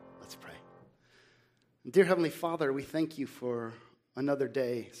Dear Heavenly Father, we thank you for another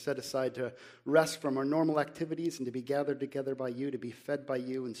day set aside to rest from our normal activities and to be gathered together by you, to be fed by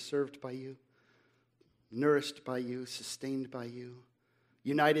you and served by you, nourished by you, sustained by you,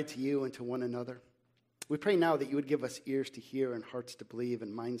 united to you and to one another. We pray now that you would give us ears to hear and hearts to believe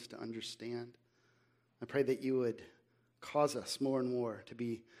and minds to understand. I pray that you would cause us more and more to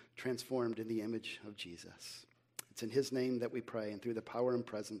be transformed in the image of Jesus. It's in his name that we pray, and through the power and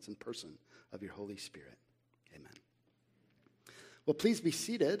presence and person of your Holy Spirit. Amen. Well, please be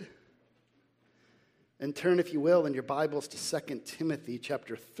seated and turn, if you will, in your Bibles to 2 Timothy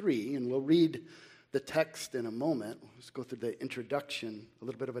chapter 3, and we'll read the text in a moment. Let's go through the introduction, a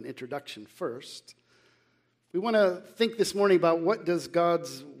little bit of an introduction first. We want to think this morning about what does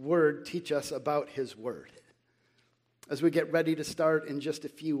God's Word teach us about his Word. As we get ready to start in just a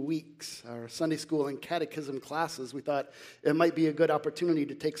few weeks, our Sunday school and catechism classes, we thought it might be a good opportunity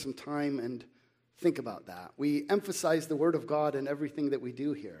to take some time and think about that. We emphasize the Word of God in everything that we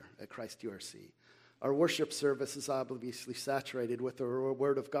do here at Christ URC. Our worship service is obviously saturated with the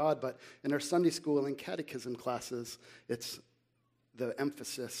Word of God, but in our Sunday school and catechism classes, it's the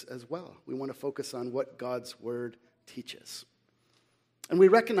emphasis as well. We want to focus on what God's Word teaches. And we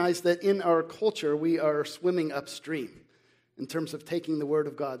recognize that in our culture, we are swimming upstream in terms of taking the Word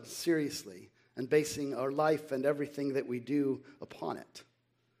of God seriously and basing our life and everything that we do upon it.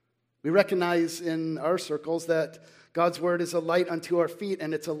 We recognize in our circles that God's Word is a light unto our feet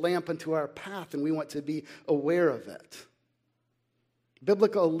and it's a lamp unto our path, and we want to be aware of it.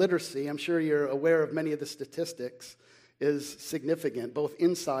 Biblical literacy, I'm sure you're aware of many of the statistics, is significant both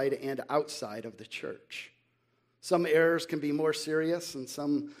inside and outside of the church. Some errors can be more serious and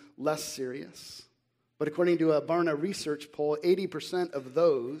some less serious. But according to a Barna research poll, 80% of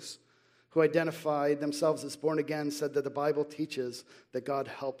those who identified themselves as born again said that the Bible teaches that God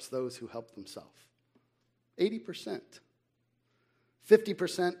helps those who help themselves. 80%.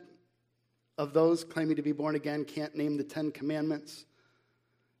 50% of those claiming to be born again can't name the 10 Commandments.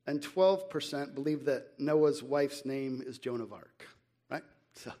 And 12% believe that Noah's wife's name is Joan of Arc. Right?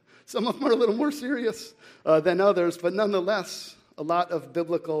 So some of them are a little more serious than others, but nonetheless, a lot of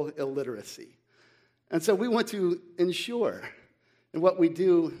biblical illiteracy. And so we want to ensure that what we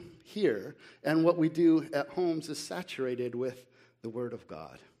do here and what we do at homes is saturated with the Word of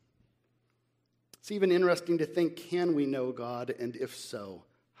God. It's even interesting to think, can we know God, and if so,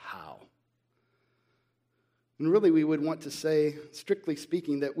 how? And really we would want to say, strictly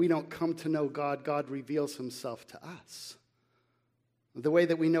speaking, that we don't come to know God, God reveals himself to us. The way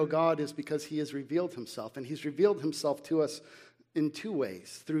that we know God is because he has revealed himself, and he's revealed himself to us in two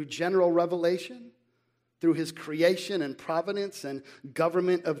ways: through general revelation, through his creation and providence and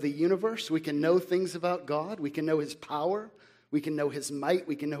government of the universe. We can know things about God. We can know his power. We can know his might.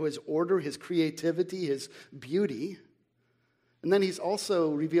 We can know his order, his creativity, his beauty. And then he's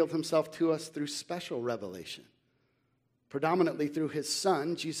also revealed himself to us through special revelation, predominantly through his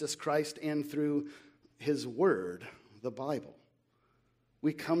Son, Jesus Christ, and through his Word, the Bible.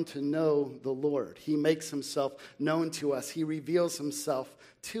 We come to know the Lord. He makes himself known to us. He reveals himself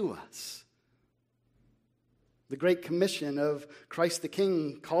to us. The Great Commission of Christ the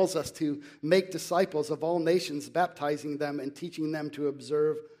King calls us to make disciples of all nations, baptizing them and teaching them to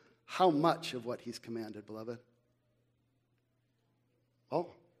observe how much of what he's commanded, beloved?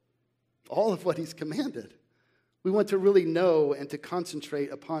 All of what he's commanded. We want to really know and to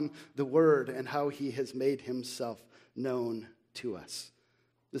concentrate upon the Word and how he has made himself known to us.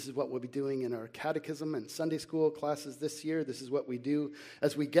 This is what we'll be doing in our catechism and Sunday school classes this year. This is what we do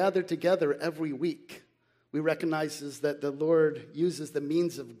as we gather together every week. We recognize that the Lord uses the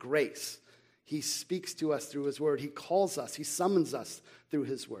means of grace. He speaks to us through his Word. He calls us. He summons us through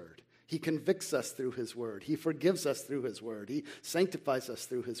his Word. He convicts us through his Word. He forgives us through his Word. He sanctifies us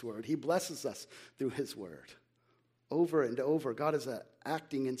through his Word. He blesses us through his Word. Over and over, God is an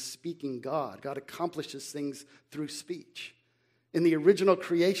acting and speaking God. God accomplishes things through speech. In the original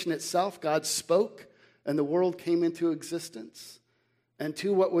creation itself, God spoke and the world came into existence. And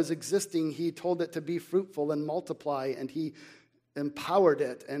to what was existing, he told it to be fruitful and multiply, and he empowered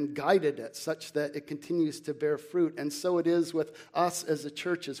it and guided it such that it continues to bear fruit. And so it is with us as a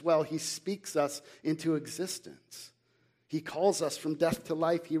church as well. He speaks us into existence. He calls us from death to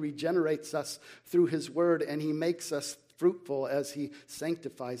life. He regenerates us through his Word, and he makes us fruitful as he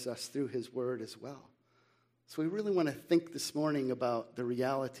sanctifies us through his Word as well. So we really want to think this morning about the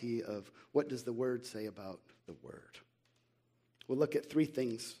reality of what does the Word say about the Word. We'll look at three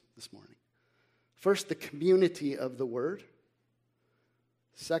things this morning. First, the community of the Word.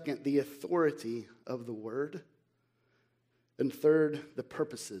 Second, the authority of the Word. And third, the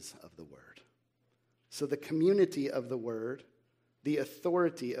purposes of the Word. So the community of the word, the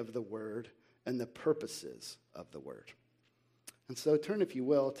authority of the word, and the purposes of the word. And so turn, if you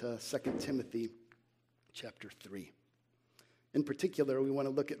will, to 2 Timothy chapter 3. In particular, we want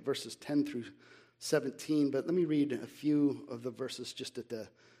to look at verses 10 through 17, but let me read a few of the verses just at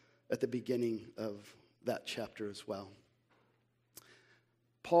the beginning of that chapter as well.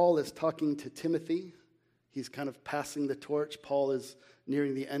 Paul is talking to Timothy. He's kind of passing the torch. Paul is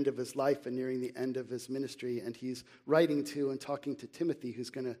nearing the end of his life and nearing the end of his ministry, and he's writing to and talking to Timothy, who's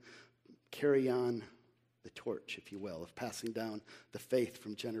going to carry on the torch, if you will, of passing down the faith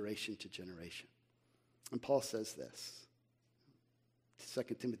from generation to generation. And Paul says this,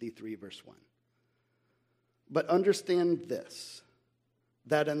 2 Timothy 3, verse 1. But understand this,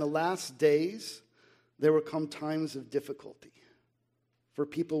 that in the last days there will come times of difficulty, for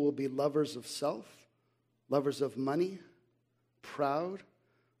people will be lovers of self, lovers of money, proud,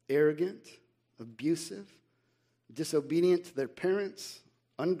 arrogant, abusive, disobedient to their parents,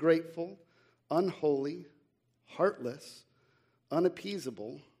 ungrateful, unholy, heartless,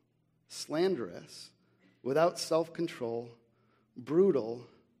 unappeasable, slanderous, without self-control, brutal,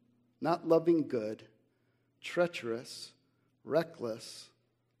 not loving good, treacherous, reckless,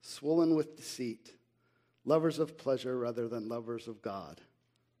 swollen with deceit, lovers of pleasure rather than lovers of God.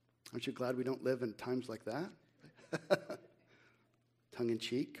 Aren't you glad we don't live in times like that? Tongue in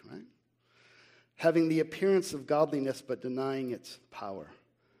cheek, right? Having the appearance of godliness but denying its power.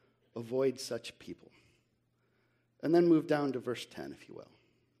 Avoid such people. And then move down to verse 10, if you will.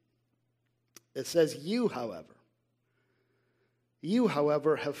 It says, You, however,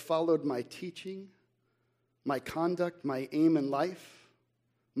 have followed my teaching, my conduct, my aim in life,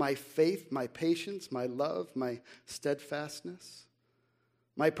 my faith, my patience, my love, my steadfastness,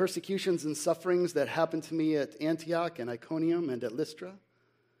 my persecutions and sufferings that happened to me at Antioch and Iconium and at Lystra,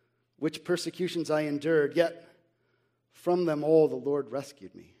 which persecutions I endured, yet from them all the Lord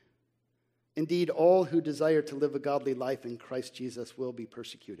rescued me. Indeed, all who desire to live a godly life in Christ Jesus will be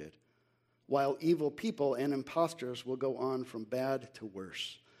persecuted, while evil people and impostors will go on from bad to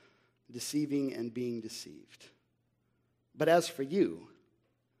worse, deceiving and being deceived. But as for you,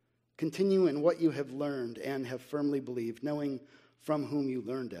 continue in what you have learned and have firmly believed, knowing from whom you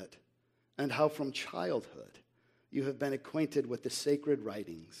learned it, and how from childhood you have been acquainted with the sacred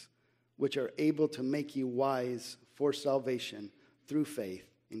writings, which are able to make you wise for salvation through faith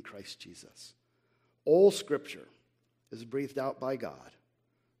in Christ Jesus. All Scripture is breathed out by God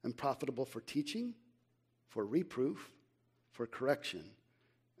and profitable for teaching, for reproof, for correction,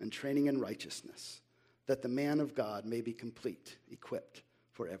 and training in righteousness, that the man of God may be complete, equipped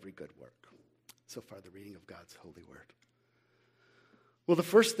for every good work. So far, the reading of God's holy word. Well, the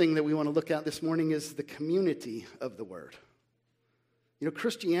first thing that we want to look at this morning is the community of the word. You know,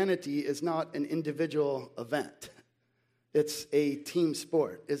 Christianity is not an individual event. It's a team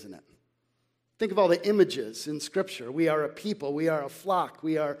sport, isn't it? Think of all the images in Scripture. We are a people. We are a flock.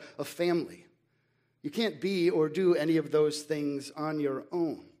 We are a family. You can't be or do any of those things on your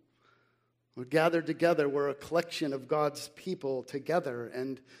own. We're gathered together. We're a collection of God's people together,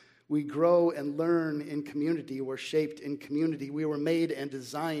 and we grow and learn in community. We're shaped in community. We were made and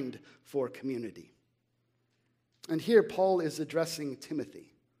designed for community. And here Paul is addressing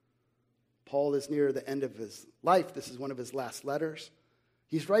Timothy. Paul is near the end of his life. This is one of his last letters.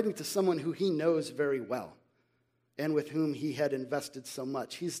 He's writing to someone who he knows very well and with whom he had invested so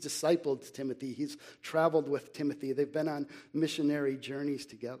much. He's discipled Timothy. He's traveled with Timothy. They've been on missionary journeys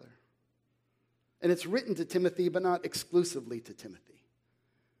together. And it's written to Timothy, but not exclusively to Timothy.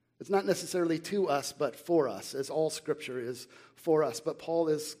 It's not necessarily to us, but for us, as all Scripture is for us. But Paul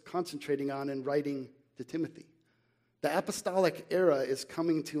is concentrating on and writing to Timothy. The apostolic era is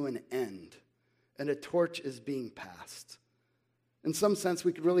coming to an end, and a torch is being passed. In some sense,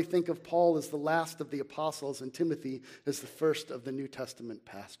 we could really think of Paul as the last of the apostles and Timothy as the first of the New Testament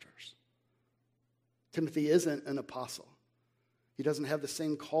pastors. Timothy isn't an apostle. He doesn't have the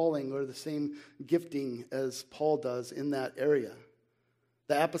same calling or the same gifting as Paul does in that area.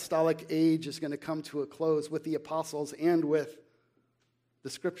 The apostolic age is going to come to a close with the apostles and with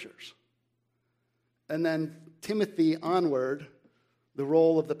the Scriptures. And then Timothy onward, the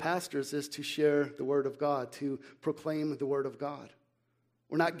role of the pastors is to share the Word of God, to proclaim the Word of God.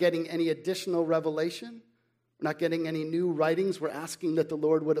 We're not getting any additional revelation. We're not getting any new writings. We're asking that the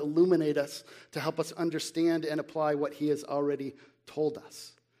Lord would illuminate us to help us understand and apply what He has already told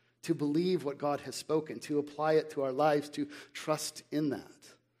us, to believe what God has spoken, to apply it to our lives, to trust in that.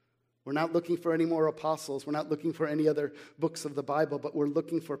 We're not looking for any more apostles. We're not looking for any other books of the Bible, but we're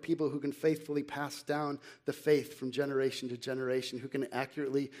looking for people who can faithfully pass down the faith from generation to generation, who can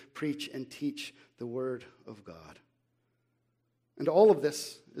accurately preach and teach the Word of God. And all of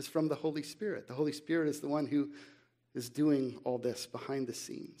this is from the Holy Spirit. The Holy Spirit is the one who is doing all this behind the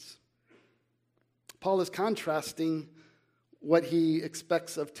scenes. Paul is contrasting what he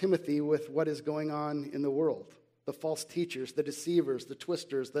expects of Timothy with what is going on in the world. The false teachers, the deceivers, the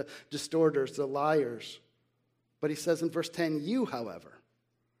twisters, the distorters, the liars. But he says in verse 10, you, however,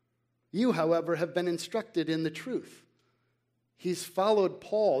 have been instructed in the truth. He's followed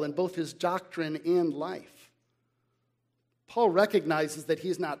Paul in both his doctrine and life. Paul recognizes that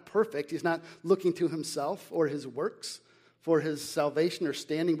he's not perfect. He's not looking to himself or his works for his salvation or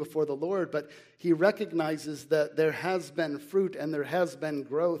standing before the Lord, but he recognizes that there has been fruit and there has been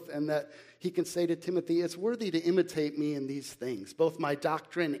growth, and that he can say to Timothy, it's worthy to imitate me in these things, both my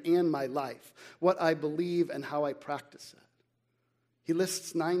doctrine and my life, what I believe and how I practice it. He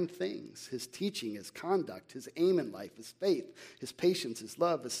lists 9 things: his teaching, his conduct, his aim in life, his faith, his patience, his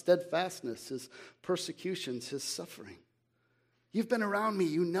love, his steadfastness, his persecutions, his suffering. You've been around me,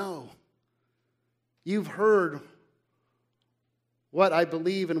 you know. You've heard what I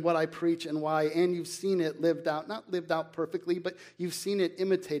believe and what I preach and why, and you've seen it lived out, not lived out perfectly, but you've seen it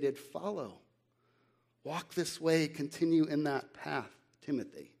imitated. Follow. Walk this way, continue in that path,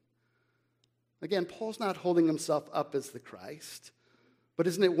 Timothy. Again, Paul's not holding himself up as the Christ, but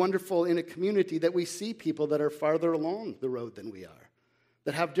isn't it wonderful in a community that we see people that are farther along the road than we are,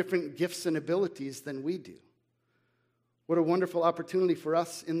 that have different gifts and abilities than we do? What a wonderful opportunity for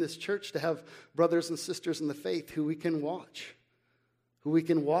us in this church to have brothers and sisters in the faith who we can watch, who we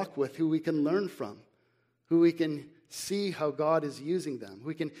can walk with, who we can learn from, who we can see how God is using them.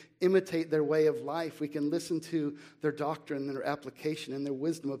 We can imitate their way of life. We can listen to their doctrine and their application and their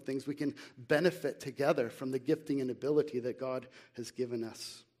wisdom of things. We can benefit together from the gifting and ability that God has given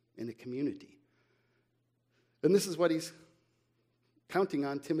us in a community. And this is what he's counting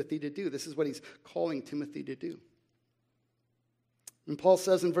on Timothy to do. This is what he's calling Timothy to do. And Paul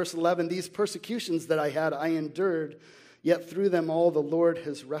says in verse 11, these persecutions that I had, I endured, yet through them all the Lord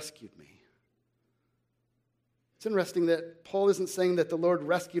has rescued me. It's interesting that Paul isn't saying that the Lord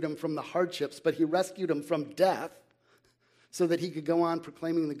rescued him from the hardships, but he rescued him from death so that he could go on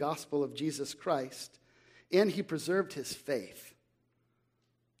proclaiming the gospel of Jesus Christ. And he preserved his faith.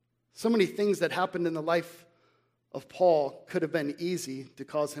 So many things that happened in the life of Paul could have been easy to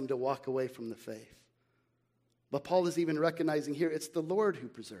cause him to walk away from the faith. But Paul is even recognizing here, it's the Lord who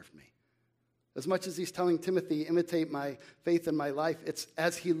preserved me. As much as he's telling Timothy, imitate my faith and my life, it's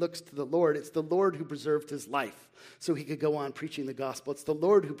as he looks to the Lord, it's the Lord who preserved his life so he could go on preaching the gospel. It's the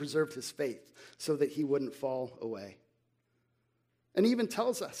Lord who preserved his faith so that he wouldn't fall away. And he even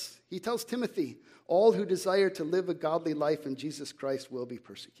tells us, he tells Timothy, all who desire to live a godly life in Jesus Christ will be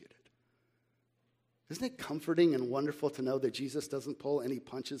persecuted. Isn't it comforting and wonderful to know that Jesus doesn't pull any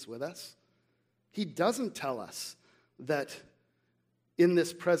punches with us? He doesn't tell us that in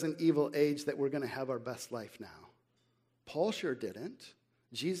this present evil age that we're going to have our best life now. Paul sure didn't.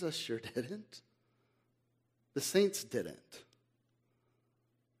 Jesus sure didn't. The saints didn't.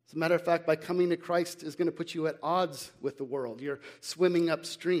 As a matter of fact, by coming to Christ is going to put you at odds with the world. You're swimming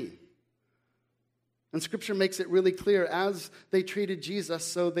upstream. And Scripture makes it really clear, as they treated Jesus,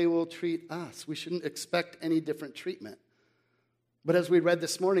 so they will treat us. We shouldn't expect any different treatment. But as we read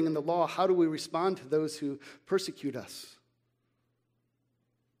this morning in the law, how do we respond to those who persecute us?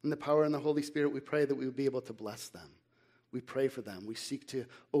 In the power and the Holy Spirit, we pray that we would be able to bless them. We pray for them. We seek to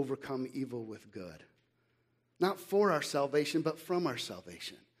overcome evil with good. Not for our salvation, but from our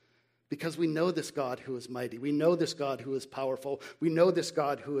salvation. Because we know this God who is mighty. We know this God who is powerful. We know this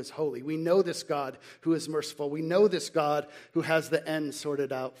God who is holy. We know this God who is merciful. We know this God who has the end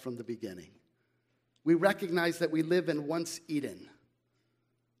sorted out from the beginning. We recognize that we live in once Eden.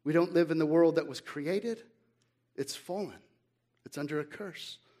 We don't live in the world that was created. It's fallen. It's under a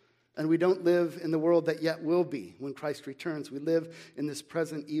curse. And we don't live in the world that yet will be when Christ returns. We live in this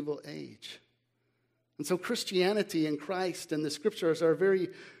present evil age. And so Christianity and Christ and the Scriptures are very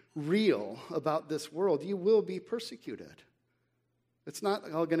real about this world. You will be persecuted. It's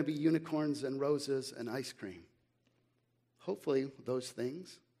not all going to be unicorns and roses and ice cream. Hopefully those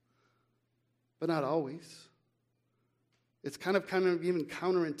things, but not always. It's kind of even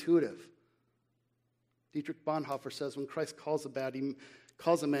counterintuitive. Dietrich Bonhoeffer says when Christ calls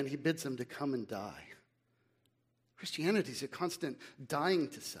a man, he bids him to come and die. Christianity is a constant dying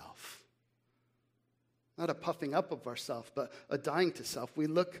to self. Not a puffing up of ourself, but a dying to self. We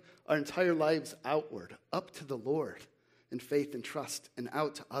look our entire lives outward, up to the Lord, in faith and trust, and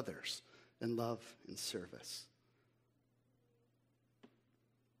out to others in love and service.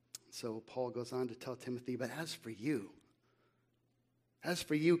 So Paul goes on to tell Timothy, but as for you,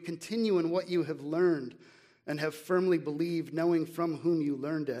 continue in what you have learned and have firmly believed, knowing from whom you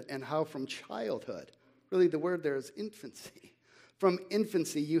learned it, and how from childhood, really the word there is infancy, from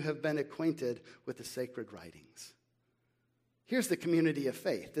infancy you have been acquainted with the sacred writings. Here's the community of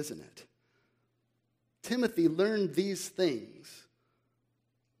faith, isn't it? Timothy learned these things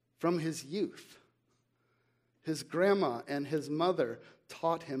from his youth. His grandma and his mother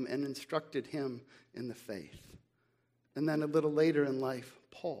taught him and instructed him in the faith. And then a little later in life,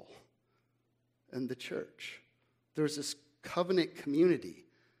 Paul and the church. There's this covenant community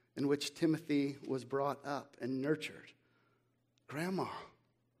in which Timothy was brought up and nurtured. Grandma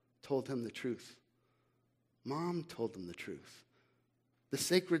told him the truth. Mom told him the truth. The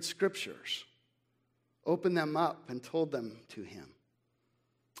sacred scriptures opened them up and told them to him.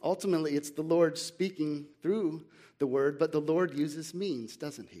 Ultimately, it's the Lord speaking through the word, but the Lord uses means,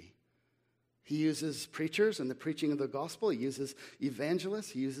 doesn't he? He uses preachers in the preaching of the gospel. He uses evangelists.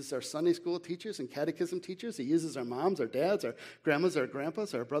 He uses our Sunday school teachers and catechism teachers. He uses our moms, our dads, our grandmas, our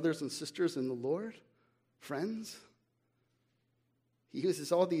grandpas, our brothers and sisters in the Lord, friends. He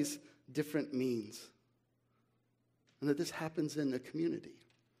uses all these different means. And that this happens in a community.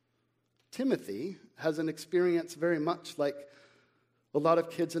 Timothy has an experience very much like a lot of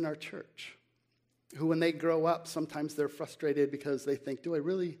kids in our church who, when they grow up, sometimes they're frustrated because they think, do I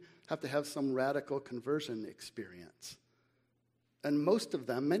really have to have some radical conversion experience? And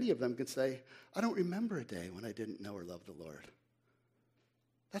many of them can say, I don't remember a day when I didn't know or love the Lord.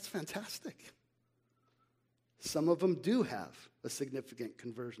 That's fantastic. Some of them do have a significant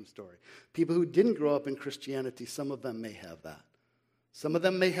conversion story. People who didn't grow up in Christianity, some of them may have that. Some of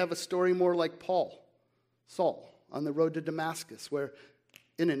them may have a story more like Saul, on the road to Damascus, where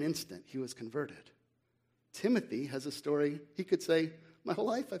in an instant he was converted. Timothy has a story, he could say, my whole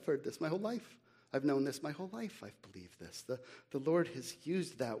life I've heard this, my whole life I've known this, my whole life I've believed this. The Lord has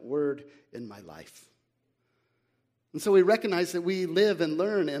used that word in my life. And so we recognize that we live and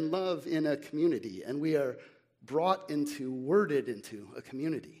learn and love in a community, and we are worded into a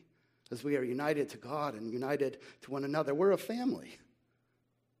community as we are united to God and united to one another. We're a family.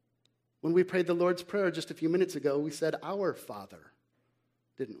 When we prayed the Lord's Prayer just a few minutes ago, we said, our Father,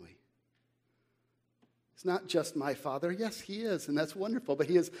 didn't we? It's not just my Father. Yes, he is, and that's wonderful, but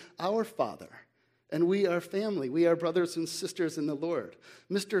he is our Father. And we are family. We are brothers and sisters in the Lord.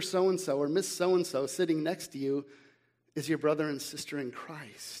 Mr. So-and-so or Miss So-and-so sitting next to you is your brother and sister in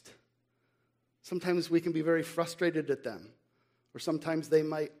Christ. Sometimes we can be very frustrated at them, or sometimes they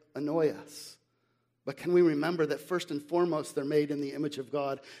might annoy us. But can we remember that first and foremost, they're made in the image of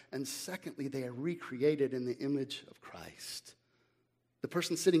God, and secondly, they are recreated in the image of Christ. The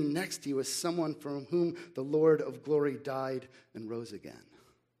person sitting next to you is someone from whom the Lord of glory died and rose again.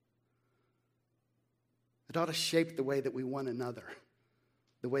 It ought to shape the way that we one another,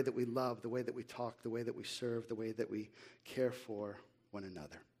 the way that we love, the way that we talk, the way that we serve, the way that we care for one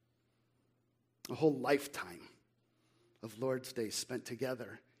another. A whole lifetime of Lord's Day spent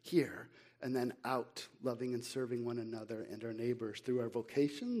together here and then out, loving and serving one another and our neighbors through our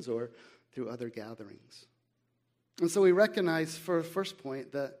vocations or through other gatherings. And so we recognize, for the first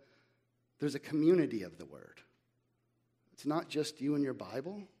point, that there's a community of the Word. It's not just you and your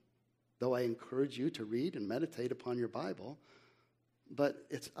Bible, though I encourage you to read and meditate upon your Bible, but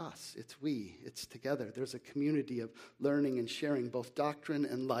it's us, it's we, it's together. There's a community of learning and sharing both doctrine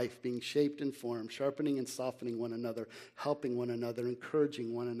and life, being shaped and formed, sharpening and softening one another, helping one another,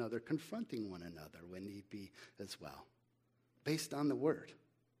 encouraging one another, confronting one another when need be as well, based on the Word.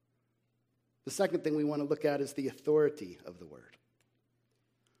 The second thing we want to look at is the authority of the Word.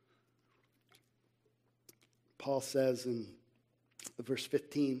 Paul says in verse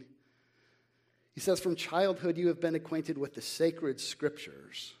 15, he says, from childhood you have been acquainted with the sacred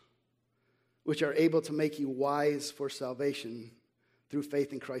scriptures, which are able to make you wise for salvation through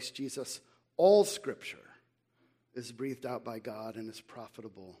faith in Christ Jesus. All scripture is breathed out by God and is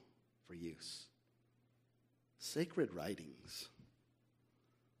profitable for use. Sacred writings.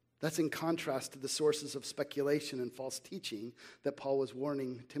 That's in contrast to the sources of speculation and false teaching that Paul was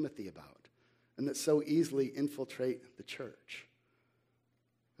warning Timothy about, and that so easily infiltrate the church.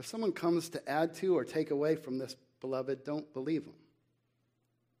 If someone comes to add to or take away from this, beloved, don't believe them.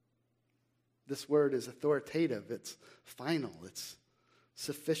 This word is authoritative, it's final, it's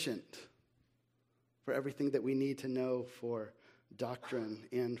sufficient for everything that we need to know for doctrine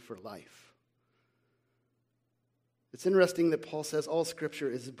and for life. It's interesting that Paul says all Scripture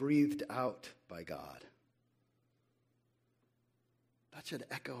is breathed out by God. that should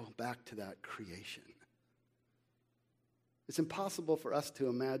echo back to that creation. It's impossible for us to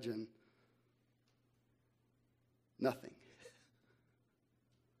imagine nothing.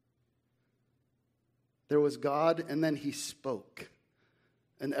 There was God, and then he spoke.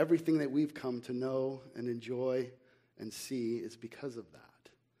 And everything that we've come to know and enjoy and see is because of that.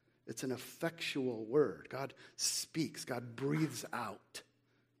 It's an effectual word. God speaks. God breathes out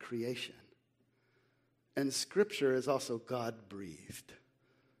creation. And Scripture is also God-breathed.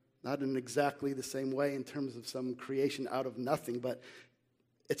 Not in exactly the same way in terms of some creation out of nothing, but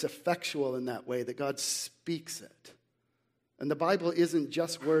it's effectual in that way that God speaks it. And the Bible isn't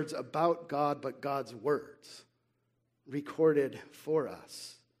just words about God, but God's words recorded for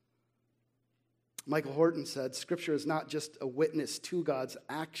us. Michael Horton said, Scripture is not just a witness to God's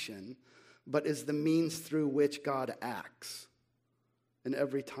action, but is the means through which God acts in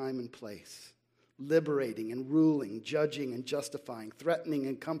every time and place, liberating and ruling, judging and justifying, threatening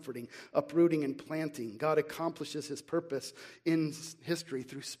and comforting, uprooting and planting. God accomplishes his purpose in history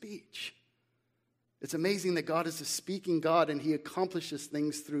through speech. It's amazing that God is a speaking God and he accomplishes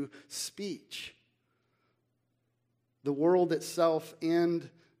things through speech. The world itself and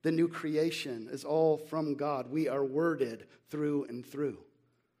the new creation is all from God. We are worded through and through.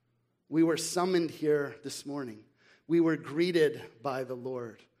 We were summoned here this morning. We were greeted by the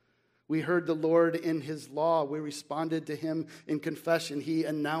Lord. We heard the Lord in his law. We responded to him in confession. He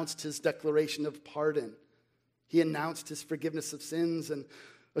announced his declaration of pardon. He announced his forgiveness of sins and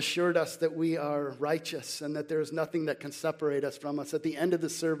assured us that we are righteous and that there is nothing that can separate us from us. At the end of the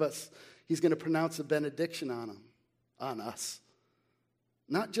service, he's going to pronounce a benediction on us.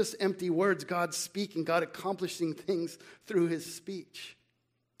 Not just empty words, God speaking, God accomplishing things through his speech.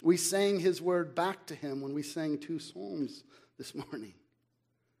 We sang his word back to him when we sang 2 psalms this morning.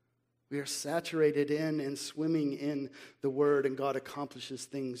 We are saturated in and swimming in the word, and God accomplishes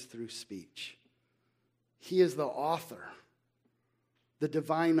things through speech. He is the author, the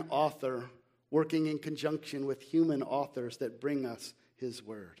divine author, working in conjunction with human authors that bring us his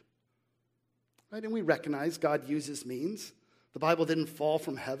word. Right? And we recognize God uses means. The Bible didn't fall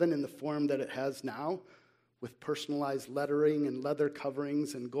from heaven in the form that it has now, with personalized lettering and leather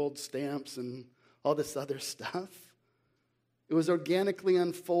coverings and gold stamps and all this other stuff. It was organically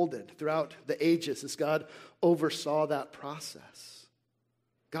unfolded throughout the ages as God oversaw that process.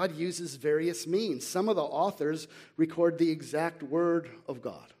 God uses various means. Some of the authors record the exact word of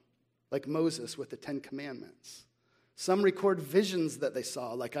God, like Moses with the 10 Commandments. Some record visions that they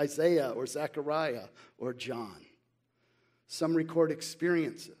saw, like Isaiah or Zechariah or John. Some record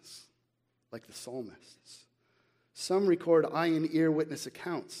experiences, like the psalmists. Some record eye and ear witness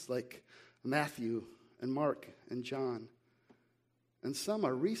accounts, like Matthew and Mark and John. And some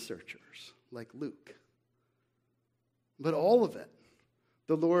are researchers, like Luke. But all of it,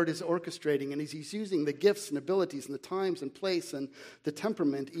 the Lord is orchestrating, and he's using the gifts and abilities and the times and place and the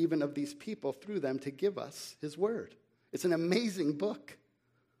temperament even of these people through them to give us his word. It's an amazing book.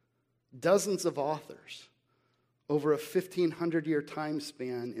 Dozens of authors over a 1,500-year time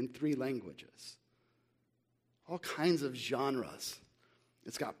span in 3 languages. All kinds of genres.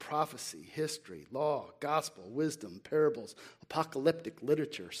 It's got prophecy, history, law, gospel, wisdom, parables, apocalyptic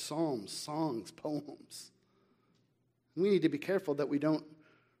literature, psalms, songs, poems. We need to be careful that we don't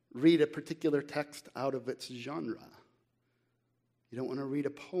read a particular text out of its genre. You don't want to read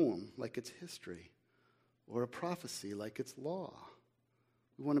a poem like it's history or a prophecy like it's law.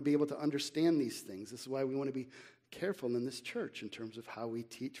 We want to be able to understand these things. This is why we want to be careful in this church in terms of how we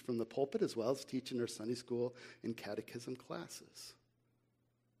teach from the pulpit as well as teach in our Sunday school and catechism classes.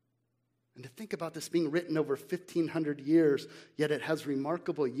 And to think about this being written over 1,500 years, yet it has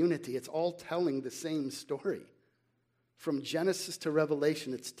remarkable unity. It's all telling the same story. From Genesis to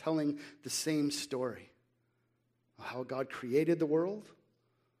Revelation, it's telling the same story. How God created the world,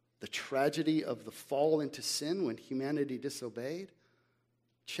 the tragedy of the fall into sin when humanity disobeyed.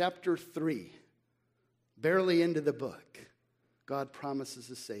 Chapter 3, barely into the book, God promises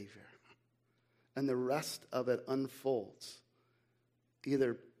a Savior. And the rest of it unfolds,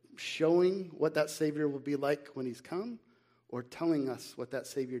 either showing what that Savior will be like when he's come, or telling us what that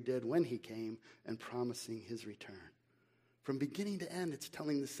Savior did when he came and promising his return. From beginning to end, it's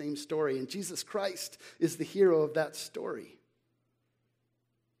telling the same story, and Jesus Christ is the hero of that story.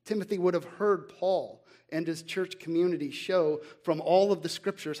 Timothy would have heard Paul and his church community show from all of the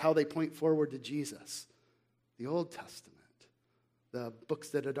scriptures how they point forward to Jesus. The Old Testament, the books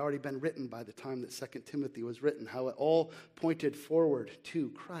that had already been written by the time that 2 Timothy was written, how it all pointed forward to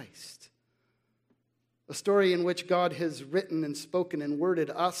Christ. A story in which God has written and spoken and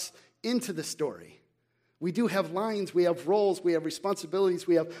worded us into the story. We do have lines, we have roles, we have responsibilities,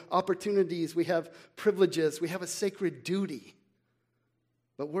 we have opportunities, we have privileges, we have a sacred duty.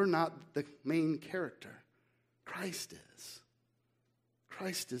 But we're not the main character. Christ is.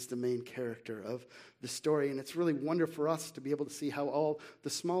 Christ is the main character of the story, and it's really wonderful for us to be able to see how all the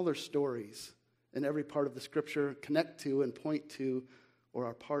smaller stories in every part of the Scripture connect to and point to or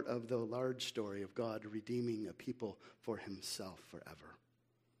are part of the large story of God redeeming a people for himself forever.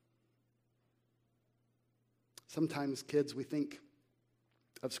 Sometimes, kids, we think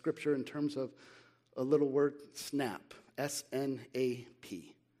of Scripture in terms of a little word, SNAP,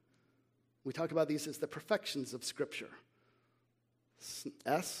 S-N-A-P. We talk about these as the perfections of Scripture.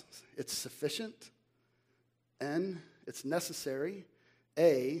 S, it's sufficient. N, it's necessary.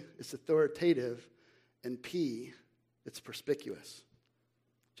 A, it's authoritative. And P, it's perspicuous,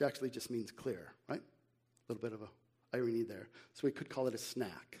 which actually just means clear, right? A little bit of a irony there. So we could call it a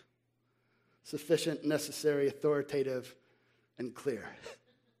snack. Sufficient, necessary, authoritative, and clear.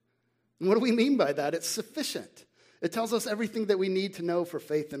 And what do we mean by that? It's sufficient. It tells us everything that we need to know for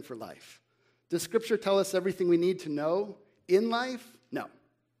faith and for life. Does Scripture tell us everything we need to know in life? No.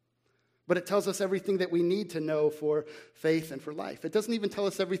 But it tells us everything that we need to know for faith and for life. It doesn't even tell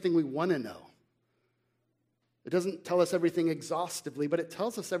us everything we want to know. It doesn't tell us everything exhaustively, but it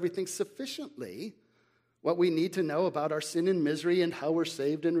tells us everything sufficiently, what we need to know about our sin and misery and how we're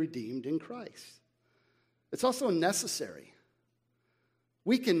saved and redeemed in Christ. It's also necessary.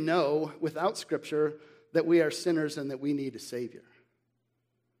 We can know without Scripture that we are sinners and that we need a Savior.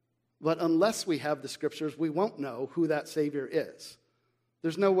 But unless we have the Scriptures, we won't know who that Savior is.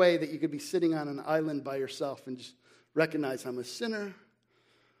 There's no way that you could be sitting on an island by yourself and just recognize I'm a sinner.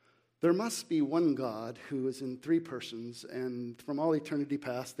 There must be one God who is in three persons, and from all eternity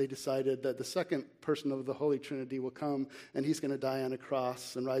past, they decided that the second person of the Holy Trinity will come, and he's going to die on a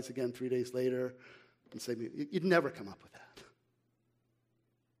cross and rise again 3 days later and save me. You'd never come up with that.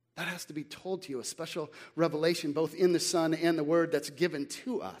 That has to be told to you, a special revelation both in the Son and the Word that's given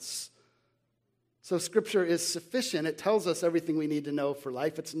to us. So Scripture is sufficient. It tells us everything we need to know for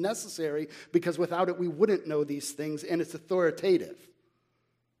life. It's necessary because without it we wouldn't know these things, and it's authoritative.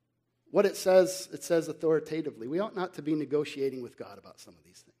 What it says authoritatively. We ought not to be negotiating with God about some of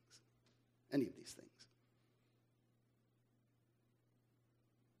these things, any of these things.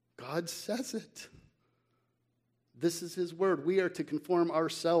 God says it. This is his word. We are to conform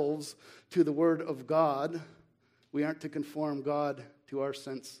ourselves to the word of God. We aren't to conform God to our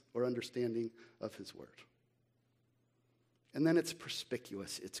sense or understanding of his word. And then it's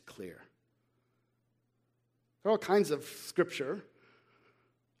perspicuous. It's clear. There are all kinds of Scripture,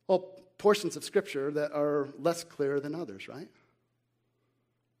 all portions of Scripture that are less clear than others, right?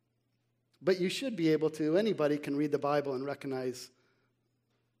 But you should be able to, anybody can read the Bible and recognize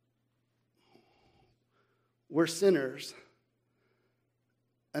we're sinners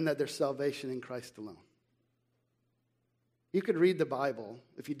and that there's salvation in Christ alone. You could read the Bible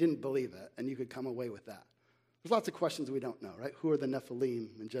if you didn't believe it, and you could come away with that. There's lots of questions we don't know, right? Who are the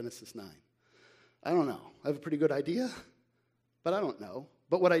Nephilim in Genesis 9? I don't know. I have a pretty good idea, but I don't know.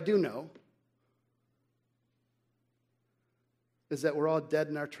 But what I do know is that we're all dead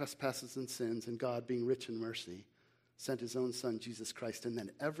in our trespasses and sins, and God, being rich in mercy, sent his own Son, Jesus Christ, and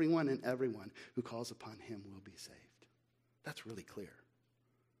then everyone who calls upon him will be saved. That's really clear.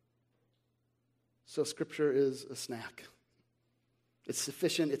 So Scripture is a snack. It's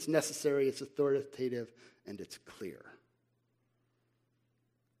sufficient, it's necessary, it's authoritative, and it's clear.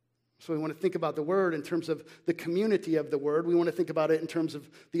 So we want to think about the Word in terms of the community of the Word. We want to think about it in terms of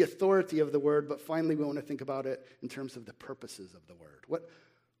the authority of the Word. But finally, we want to think about it in terms of the purposes of the Word.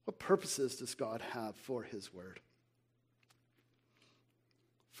 What purposes does God have for his Word?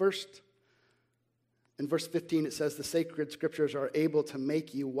 First, in verse 15, it says, the sacred Scriptures are able to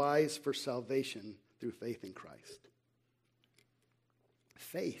make you wise for salvation through faith in Christ.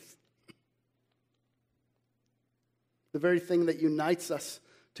 Faith. The very thing that unites us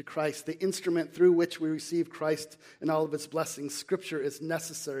to Christ, the instrument through which we receive Christ and all of his blessings. Scripture is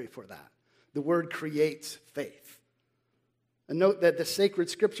necessary for that. The Word creates faith. And note that the sacred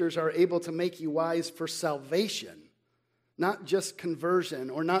Scriptures are able to make you wise for salvation, not just conversion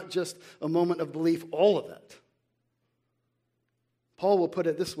or not just a moment of belief, all of it. Paul will put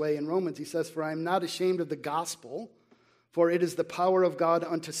it this way in Romans. He says, for I am not ashamed of the gospel, for it is the power of God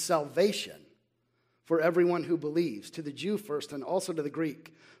unto salvation for everyone who believes, to the Jew first and also to the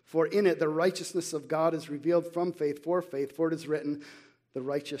Greek. For in it the righteousness of God is revealed from faith, for it is written, the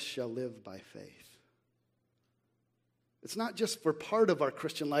righteous shall live by faith. It's not just for part of our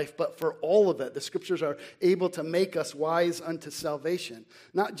Christian life, but for all of it. The Scriptures are able to make us wise unto salvation.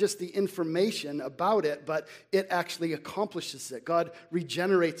 Not just the information about it, but it actually accomplishes it. God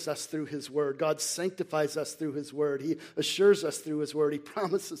regenerates us through His Word. God sanctifies us through His Word. He assures us through His Word. He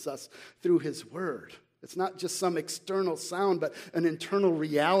promises us through His Word. It's not just some external sound, but an internal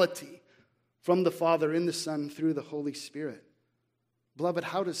reality from the Father in the Son through the Holy Spirit. Beloved,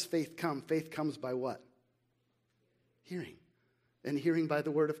 how does faith come? Faith comes by what? Hearing. And hearing by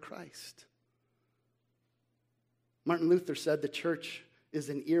the word of Christ. Martin Luther said the church is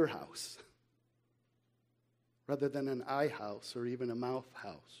an ear house rather than an eye house or even a mouth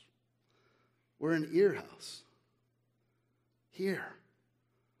house. We're an ear house. Hear.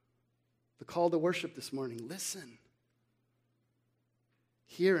 The call to worship this morning. Listen.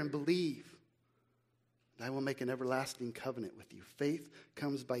 Hear and believe. I will make an everlasting covenant with you. Faith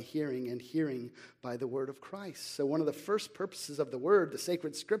comes by hearing, and hearing by the word of Christ. So one of the first purposes of the word, the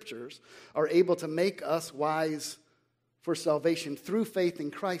sacred scriptures, are able to make us wise for salvation through faith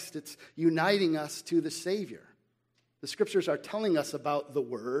in Christ. It's uniting us to the Savior. The scriptures are telling us about the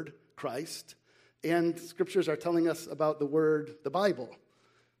word, Christ, and scriptures are telling us about the word, the Bible.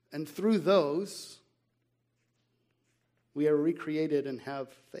 And through those, we are recreated and have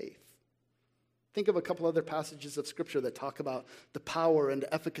faith. Think of a couple other passages of Scripture that talk about the power and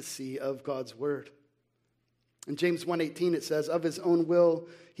efficacy of God's Word. In James 1:18 it says, of His own will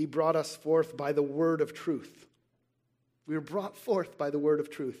He brought us forth by the word of truth. We were brought forth by the word of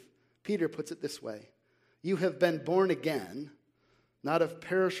truth. Peter puts it this way, you have been born again, not of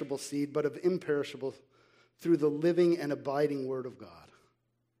perishable seed, but of imperishable, through the living and abiding Word of God.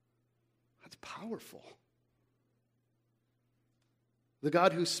 That's powerful. The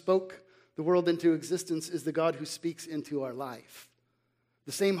God who spoke the world into existence is the God who speaks into our life.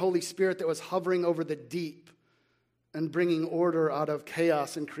 The same Holy Spirit that was hovering over the deep and bringing order out of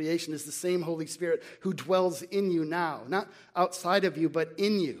chaos and creation is the same Holy Spirit who dwells in you now. Not outside of you, but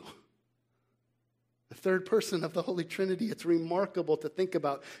in you. The third person of the Holy Trinity. It's remarkable to think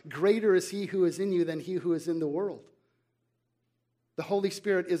about. Greater is He who is in you than he who is in the world. The Holy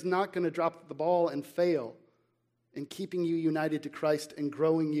Spirit is not going to drop the ball and fail in keeping you united to Christ and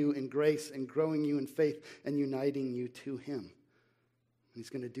growing you in grace and growing you in faith and uniting you to Him. He's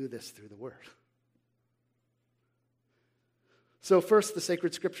going to do this through the Word. So first, the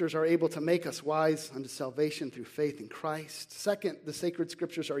sacred scriptures are able to make us wise unto salvation through faith in Christ. Second, the sacred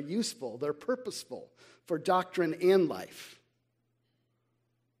scriptures are useful. They're purposeful for doctrine and life.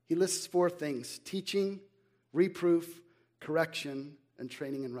 He lists 4 things: teaching, reproof, correction, and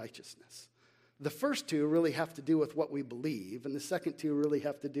training in righteousness. The first 2 really have to do with what we believe, and the second 2 really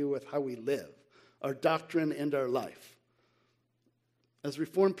have to do with how we live, our doctrine and our life. As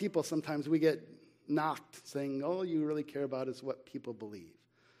Reformed people, sometimes we get knocked saying, all you really care about is what people believe.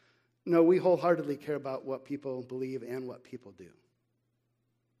 No, we wholeheartedly care about what people believe and what people do.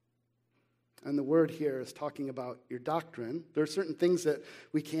 And the word here is talking about your doctrine. There are certain things that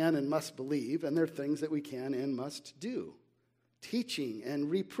we can and must believe, and there are things that we can and must do. Teaching and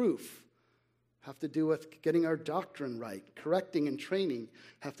reproof have to do with getting our doctrine right. Correcting and training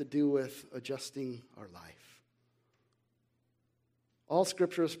have to do with adjusting our life. All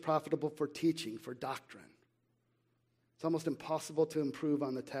Scripture is profitable for teaching, for doctrine. It's almost impossible to improve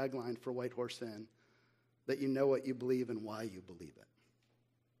on the tagline for White Horse Inn, that you know what you believe and why you believe it.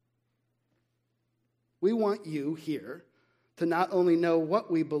 We want you here to not only know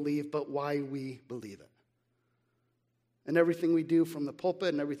what we believe, but why we believe it. And everything we do from the pulpit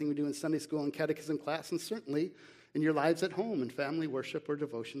and everything we do in Sunday school and catechism class, and certainly in your lives at home and family worship or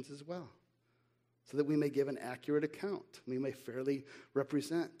devotions as well, so that we may give an accurate account. We may fairly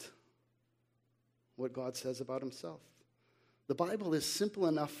represent what God says about Himself. The Bible is simple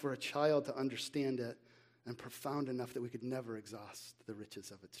enough for a child to understand it and profound enough that we could never exhaust the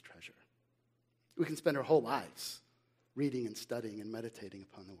riches of its treasure. We can spend our whole lives reading and studying and meditating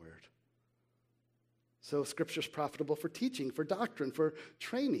upon the Word. So Scripture is profitable for teaching, for doctrine, for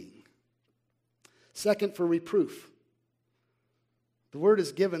training. Second, for reproof. The Word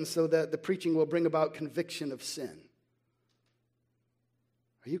is given so that the preaching will bring about conviction of sin.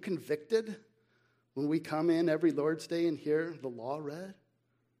 Are you convicted when we come in every Lord's Day and hear the law read?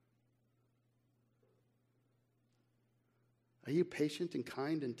 Are you patient and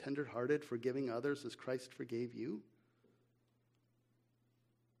kind and tender-hearted, forgiving others as Christ forgave you?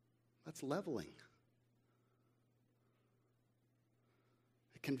 That's leveling.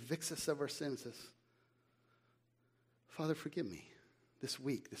 It convicts us of our sins. Says, Father, forgive me this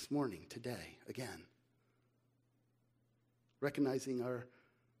week, this morning, today, again. Recognizing our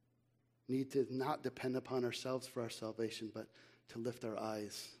need to not depend upon ourselves for our salvation, but to lift our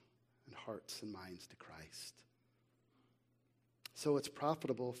eyes and hearts and minds to Christ. So it's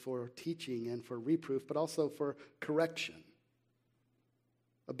profitable for teaching and for reproof, but also for correction.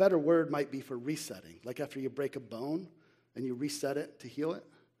 A better word might be for resetting. Like after you break a bone and you reset it to heal it,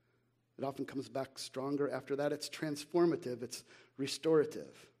 it often comes back stronger after that. It's transformative. It's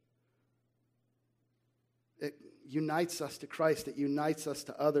restorative. It unites us to Christ. It unites us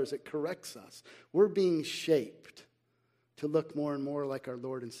to others. It corrects us. We're being shaped to look more and more like our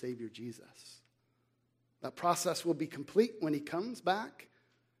Lord and Savior Jesus. That process will be complete when he comes back.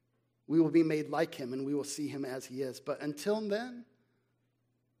 We will be made like him and we will see him as he is. But until then,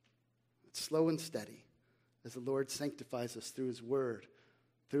 it's slow and steady as the Lord sanctifies us through his word,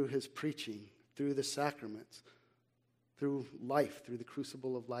 through his preaching, through the sacraments, through life, through the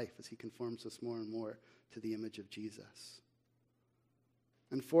crucible of life as he conforms us more and more to the image of Jesus.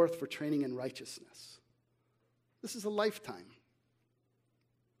 And fourth, for training in righteousness. This is a lifetime.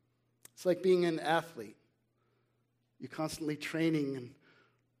 It's like being an athlete. You're constantly training and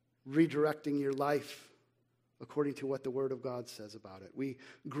redirecting your life according to what the Word of God says about it. We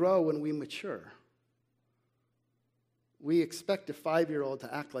grow and we mature. We expect a 5-year-old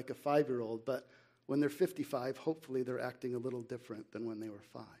to act like a 5-year-old, but when they're 55, hopefully they're acting a little different than when they were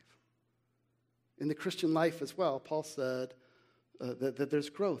 5. In the Christian life as well, Paul said that there's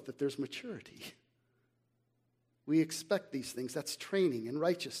growth, that there's maturity. We expect these things. That's training in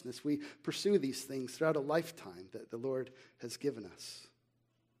righteousness. We pursue these things throughout a lifetime that the Lord has given us.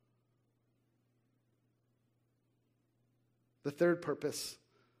 The third purpose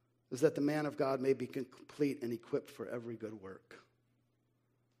is that the man of God may be complete and equipped for every good work.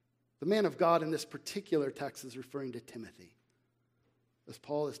 The man of God in this particular text is referring to Timothy. As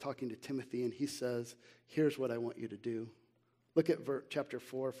Paul is talking to Timothy and he says, here's what I want you to do. Look at chapter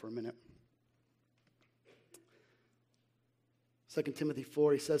 4 for a minute. 2 Timothy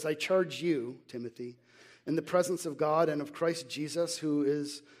 4, he says, I charge you, Timothy, in the presence of God and of Christ Jesus, who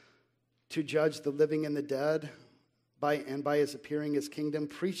is to judge the living and the dead, by his appearing his kingdom,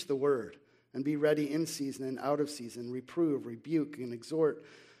 preach the word, and be ready in season and out of season, reprove, rebuke, and exhort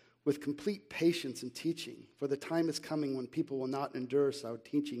with complete patience and teaching. For the time is coming when people will not endure sound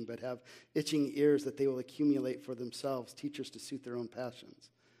teaching, but have itching ears that they will accumulate for themselves, teachers to suit their own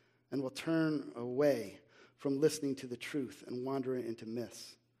passions, and will turn away from listening to the truth and wander into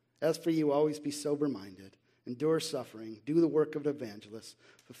myths. As for you, always be sober-minded, endure suffering, do the work of an evangelist,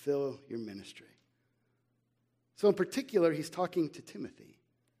 fulfill your ministry. So in particular, he's talking to Timothy.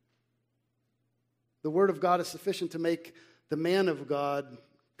 The word of God is sufficient to make the man of God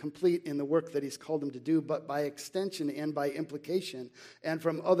complete in the work that he's called him to do, but by extension and by implication, and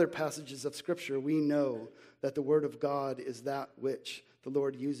from other passages of Scripture, we know that the word of God is that which the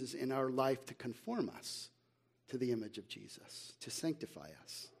Lord uses in our life to conform us to the image of Jesus, to sanctify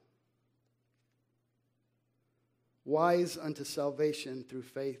us. Wise unto salvation through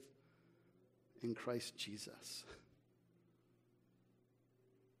faith in Christ Jesus.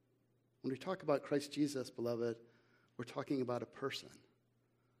 When we talk about Christ Jesus, beloved, we're talking about a person.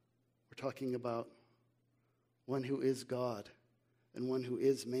 We're talking about one who is God, and one who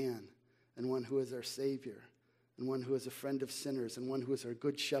is man, and one who is our Savior, and one who is a friend of sinners, and one who is our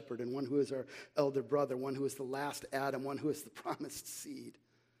good shepherd, and one who is our elder brother, one who is the last Adam, one who is the promised seed.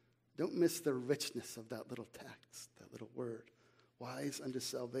 Don't miss the richness of that little text, that little word. Wise unto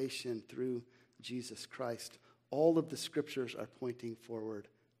salvation through Jesus Christ. All of the Scriptures are pointing forward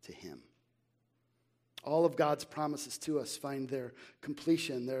to him. All of God's promises to us find their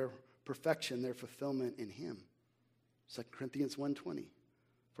completion, their perfection, their fulfillment in him. 2 Corinthians 1:20.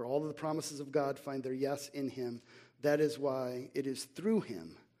 For all of the promises of God find their yes in him. That is why it is through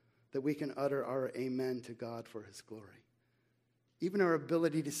him that we can utter our amen to God for his glory. Even our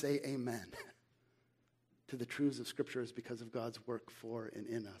ability to say amen to the truths of Scripture is because of God's work for and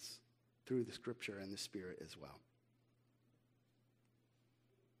in us through the Scripture and the Spirit as well.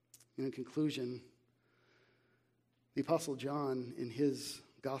 In conclusion, the Apostle John in his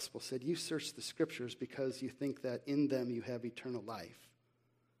gospel said, you search the Scriptures because you think that in them you have eternal life.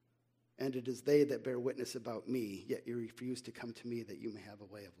 And it is they that bear witness about me, yet you refuse to come to me that you may have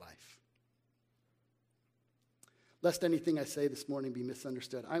a way of life. Lest anything I say this morning be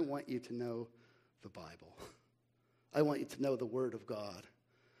misunderstood, I want you to know the Bible. I want you to know the Word of God,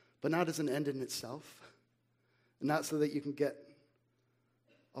 but not as an end in itself, not so that you can get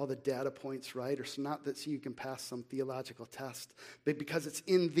all the data points right, or not that so you can pass some theological test, but because it's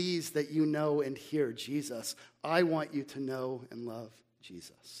in these that you know and hear Jesus. I want you to know and love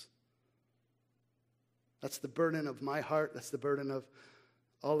Jesus. That's the burden of my heart. That's the burden of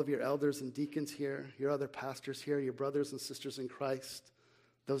all of your elders and deacons here, your other pastors here, your brothers and sisters in Christ,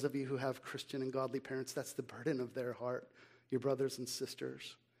 those of you who have Christian and godly parents, that's the burden of their heart, your brothers and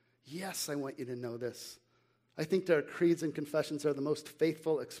sisters. Yes, I want you to know this. I think our creeds and confessions are the most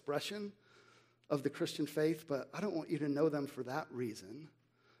faithful expression of the Christian faith, but I don't want you to know them for that reason.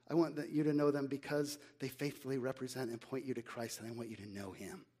 I want you to know them because they faithfully represent and point you to Christ, and I want you to know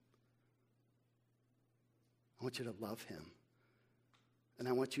him. I want you to love him. And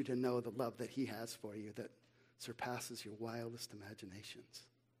I want you to know the love that he has for you that surpasses your wildest imaginations.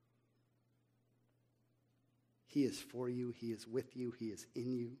 He is for you. He is with you. He is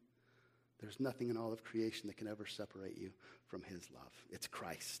in you. There's nothing in all of creation that can ever separate you from his love. It's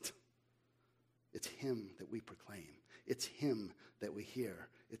Christ. It's him that we proclaim. It's him that we hear.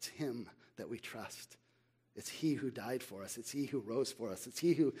 It's him that we trust. It's he who died for us. It's he who rose for us. It's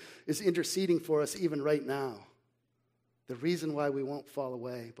he who is interceding for us even right now. The reason why we won't fall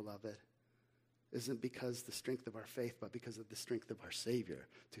away, beloved, isn't because the strength of our faith, but because of the strength of our Savior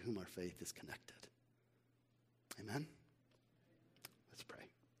to whom our faith is connected. Amen? Let's pray.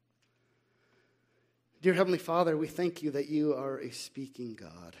 Dear Heavenly Father, we thank you that you are a speaking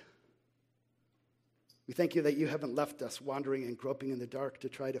God. We thank you that you haven't left us wandering and groping in the dark to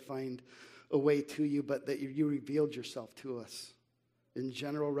try to find a way to you, but that you revealed yourself to us in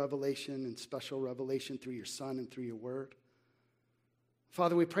general revelation and special revelation through your Son and through your word.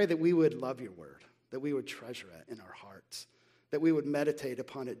 Father, we pray that we would love your word, that we would treasure it in our hearts, that we would meditate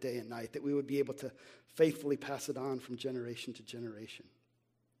upon it day and night, that we would be able to faithfully pass it on from generation to generation.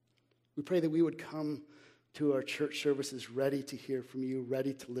 We pray that we would come to our church services ready to hear from you,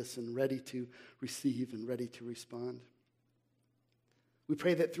 ready to listen, ready to receive, and ready to respond. We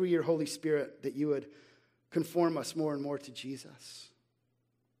pray that through your Holy Spirit that you would conform us more and more to Jesus.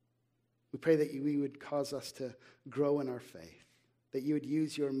 We pray that we would cause us to grow in our faith, that you would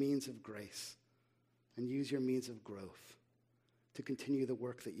use your means of grace and use your means of growth to continue the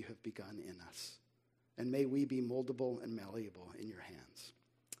work that you have begun in us. And may we be moldable and malleable in your hands.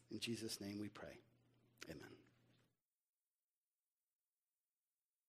 In Jesus' name we pray. Amen.